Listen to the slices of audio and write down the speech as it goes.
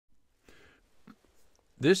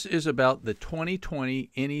This is about the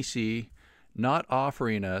 2020 NEC not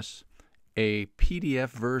offering us a PDF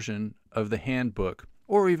version of the handbook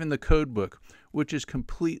or even the code book, which is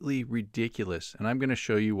completely ridiculous. And I'm going to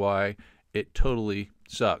show you why it totally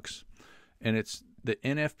sucks. And it's the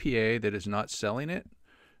NFPA that is not selling it.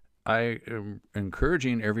 I am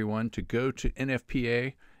encouraging everyone to go to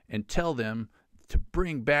NFPA and tell them to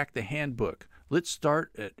bring back the handbook. Let's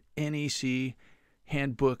start at NEC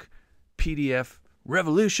Handbook PDF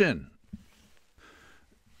Revolution.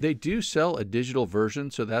 They do sell a digital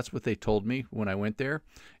version, so that's what they told me when I went there.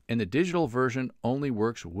 And the digital version only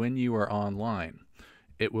works when you are online.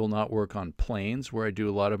 It will not work on planes where I do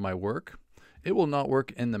a lot of my work. It will not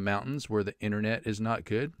work in the mountains where the internet is not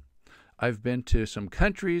good. I've been to some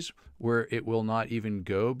countries where it will not even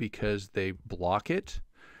go because they block it.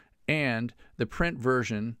 And the print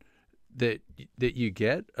version that you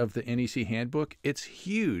get of the NEC handbook, it's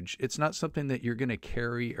huge. It's not something that you're going to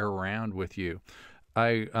carry around with you.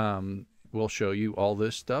 I will show you all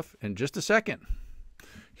this stuff in just a second.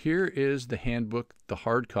 Here is the handbook, the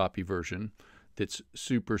hard copy version that's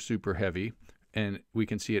super, super heavy. And we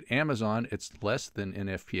can see at Amazon, it's less than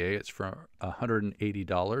NFPA. It's for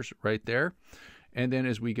 $180 right there. And then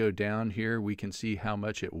as we go down here, we can see how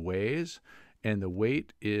much it weighs. And the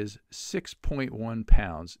weight is 6.1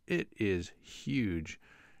 pounds. It is huge.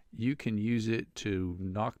 You can use it to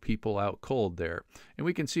knock people out cold there. And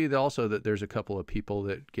we can see that also that there's a couple of people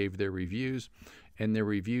that gave their reviews. And their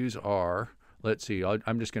reviews are, let's see,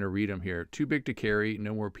 I'm just going to read them here. Too big to carry,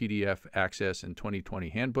 no more PDF access in 2020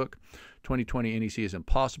 handbook. 2020 NEC is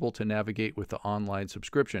impossible to navigate with the online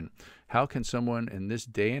subscription. How can someone in this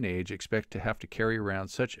day and age expect to have to carry around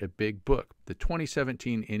such a big book? The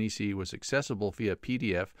 2017 NEC was accessible via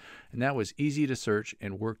PDF, and that was easy to search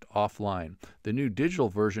and worked offline. The new digital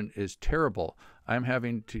version is terrible. I'm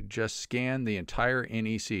having to just scan the entire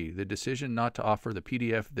NEC. The decision not to offer the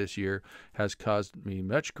PDF this year has caused me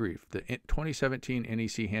much grief. The 2017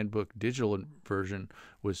 NEC Handbook digital version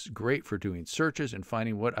was great for doing searches and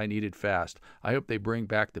finding what I needed fast. I hope they bring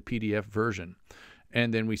back the PDF version.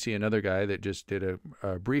 And then we see another guy that just did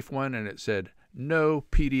a brief one, and it said, no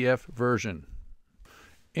PDF version.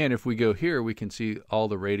 And if we go here, we can see all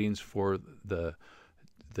the ratings for the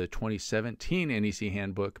 2017 NEC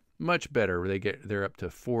Handbook. Much better. They're up to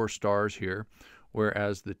 4 stars here,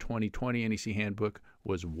 whereas the 2020 NEC Handbook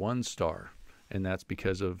was 1 star, and that's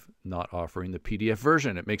because of not offering the PDF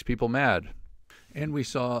version. It makes people mad. And we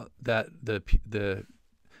saw that the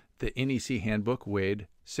NEC Handbook weighed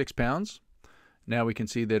 6 pounds. Now we can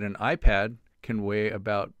see that an iPad can weigh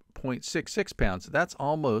about 0.66 pounds. That's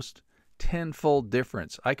almost 10-fold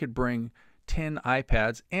difference. I could bring 10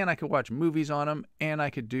 iPads and I could watch movies on them, and I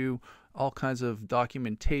could do all kinds of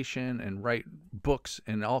documentation and write books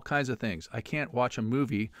and all kinds of things. I can't watch a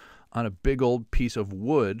movie on a big old piece of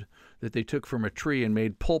wood that they took from a tree and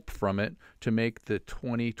made pulp from it to make the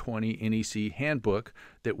 2020 NEC Handbook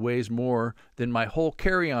that weighs more than my whole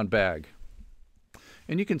carry-on bag.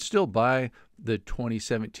 And you can still buy the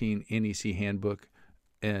 2017 NEC Handbook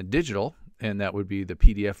digital, and that would be the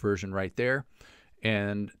PDF version right there.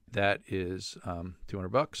 And that is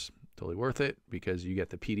 $200. Totally worth it because you get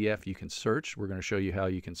the PDF. You can search. We're going to show you how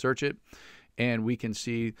you can search it. And we can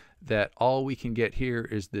see that all we can get here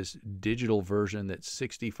is this digital version that's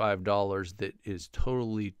 $65 that is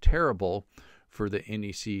totally terrible for the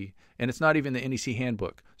NEC. And it's not even the NEC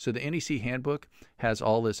Handbook. So the NEC Handbook has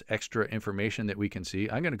all this extra information that we can see.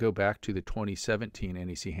 I'm going to go back to the 2017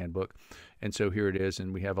 NEC Handbook. And so here it is,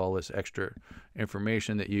 and we have all this extra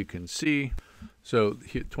information that you can see. So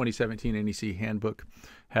 2017 NEC Handbook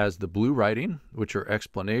has the blue writing, which are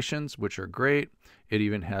explanations, which are great. It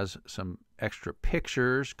even has some extra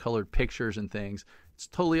pictures, colored pictures and things. It's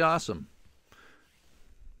totally awesome.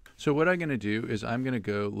 So what I'm going to do is I'm going to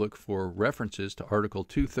go look for references to Article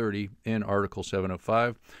 230 in Article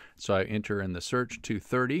 705. So I enter in the search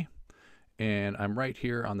 230, and I'm right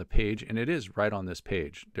here on the page, and it is right on this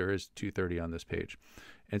page. There is 230 on this page.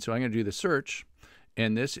 And so I'm going to do the search,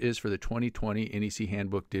 and this is for the 2020 NEC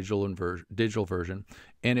Handbook digital version,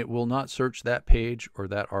 and it will not search that page or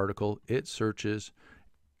that article. It searches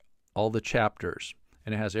all the chapters,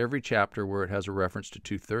 and it has every chapter where it has a reference to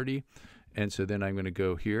 230. And so then I'm going to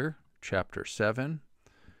go here, chapter 7,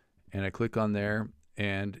 and I click on there,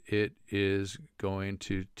 and it is going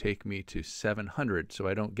to take me to 700, so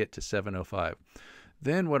I don't get to 705.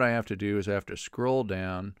 Then what I have to do is I have to scroll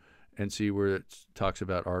down and see where it talks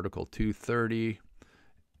about Article 230,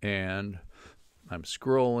 and I'm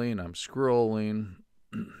scrolling, and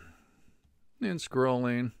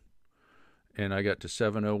scrolling, and I got to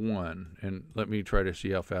 701, and let me try to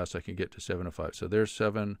see how fast I can get to 705. So there's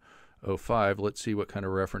 705. Let's see what kind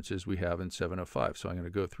of references we have in 705. So I'm going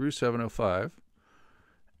to go through 705,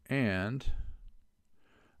 and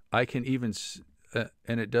I can even,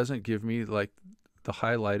 and it doesn't give me like the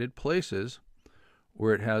highlighted places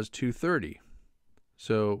where it has 230.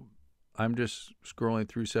 So I'm just scrolling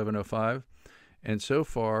through 705, and so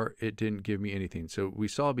far it didn't give me anything. So we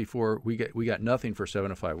saw before we got nothing for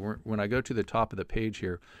 705. When I go to the top of the page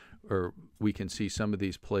here, or we can see some of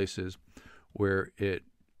these places where it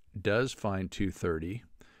does find 230,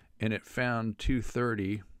 and it found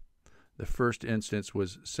 230. The first instance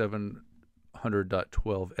was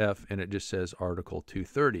 700.12f, and it just says article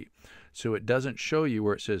 230. So it doesn't show you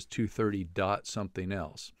where it says 230 dot something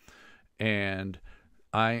else. And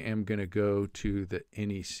I am going to go to the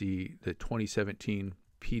NEC, the 2017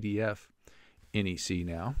 PDF NEC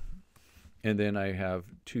now. And then I have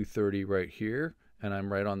 230 right here, and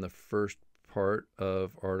I'm right on the first part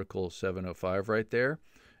of Article 705 right there.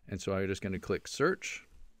 And so I'm just going to click search,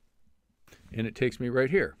 and it takes me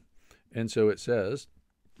right here. And so it says,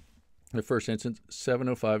 the first instance,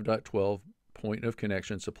 705.12, point of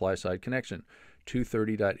connection, supply side connection,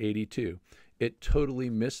 230.82. It totally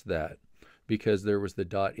missed that, because there was the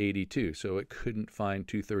 .82, so it couldn't find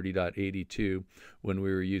 230.82 when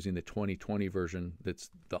we were using the 2020 version that's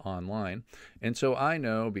the online. And so I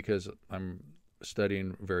know, because I'm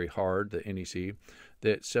studying very hard, the NEC,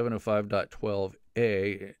 that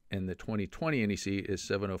 705.12a in the 2020 NEC is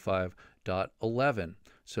 705.11.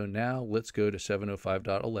 So now let's go to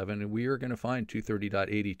 705.11, and we are going to find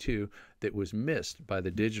 230.82 that was missed by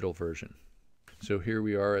the digital version. So here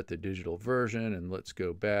we are at the digital version, and let's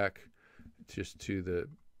go back just to the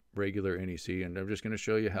regular NEC, and I'm just going to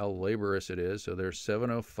show you how laborious it is. So there's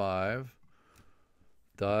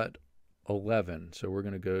 705.11. So we're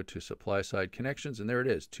going to go to supply side connections, and there it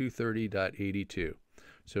is, 230.82.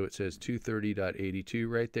 So it says 230.82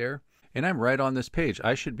 right there, and I'm right on this page.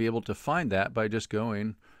 I should be able to find that by just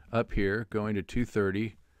going up here, going to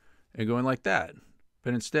 230, and going like that.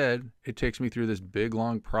 But instead, it takes me through this big,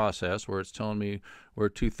 long process where it's telling me where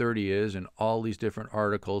 230 is and all these different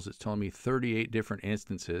articles. It's telling me 38 different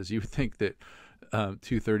instances. You would think that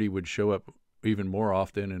 230 would show up even more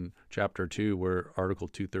often in Chapter 2 where Article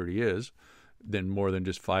 230 is, than more than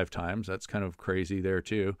just 5 times. That's kind of crazy there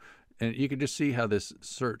too. And you can just see how this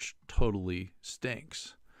search totally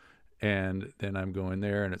stinks. And then I'm going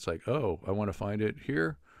there, and it's like, oh, I want to find it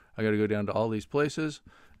here. I got to go down to all these places.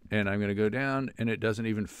 And I'm going to go down, and it doesn't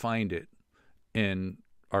even find it in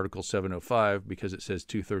Article 705 because it says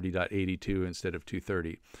 230.82 instead of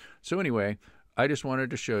 230. So anyway, I just wanted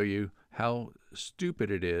to show you how stupid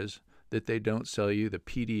it is that they don't sell you the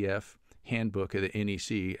PDF handbook of the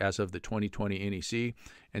NEC as of the 2020 NEC.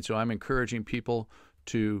 And so I'm encouraging people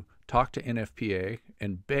to talk to NFPA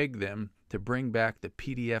and beg them to bring back the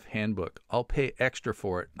PDF handbook. I'll pay extra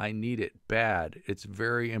for it. I need it bad. It's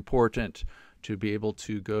very important to be able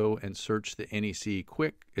to go and search the NEC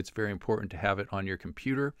quick. It's very important to have it on your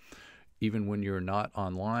computer, even when you're not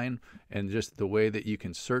online. And just the way that you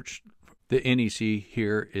can search the NEC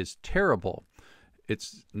here is terrible.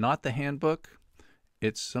 It's not the handbook.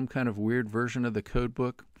 It's some kind of weird version of the code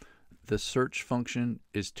book. The search function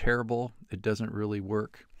is terrible. It doesn't really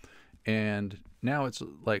work. And now it's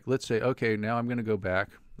like, let's say, okay, now I'm going to go back.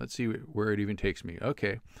 Let's see where it even takes me.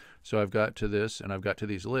 Okay, so I've got to this, and I've got to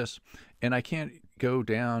these lists, and I can't go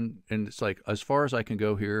down, and it's like as far as I can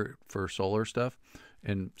go here for solar stuff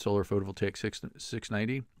and solar photovoltaic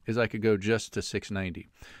 690 is I could go just to 690.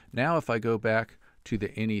 Now if I go back to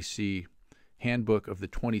the NEC handbook of the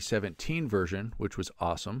 2017 version, which was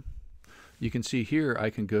awesome, you can see here I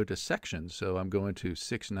can go to sections. So I'm going to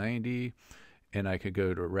 690, and I could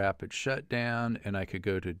go to rapid shutdown, and I could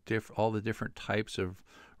go to all the different types of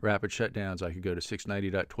rapid shutdowns. I could go to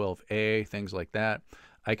 690.12a, things like that.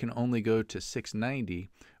 I can only go to 690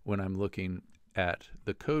 when I'm looking at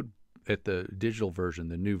the code, at the digital version,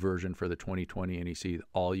 the new version for the 2020 NEC,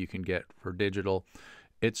 all you can get for digital.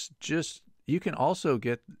 It's just, you can also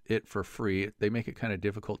get it for free. They make it kind of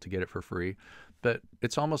difficult to get it for free, but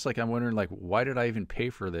it's almost like I'm wondering, like, why did I even pay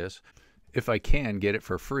for this if I can get it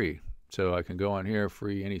for free? So I can go on here,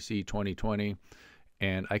 free NEC 2020,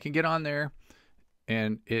 and I can get on there,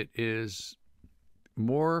 and it is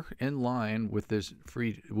more in line with this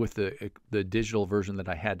free, with the digital version that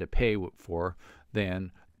I had to pay for,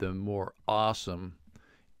 than the more awesome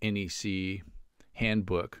NEC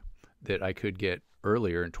handbook that I could get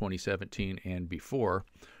earlier in 2017 and before,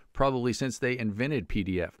 probably since they invented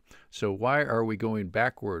PDF. So why are we going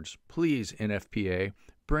backwards? Please, NFPA,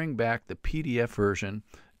 bring back the PDF version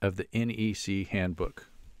of the NEC Handbook.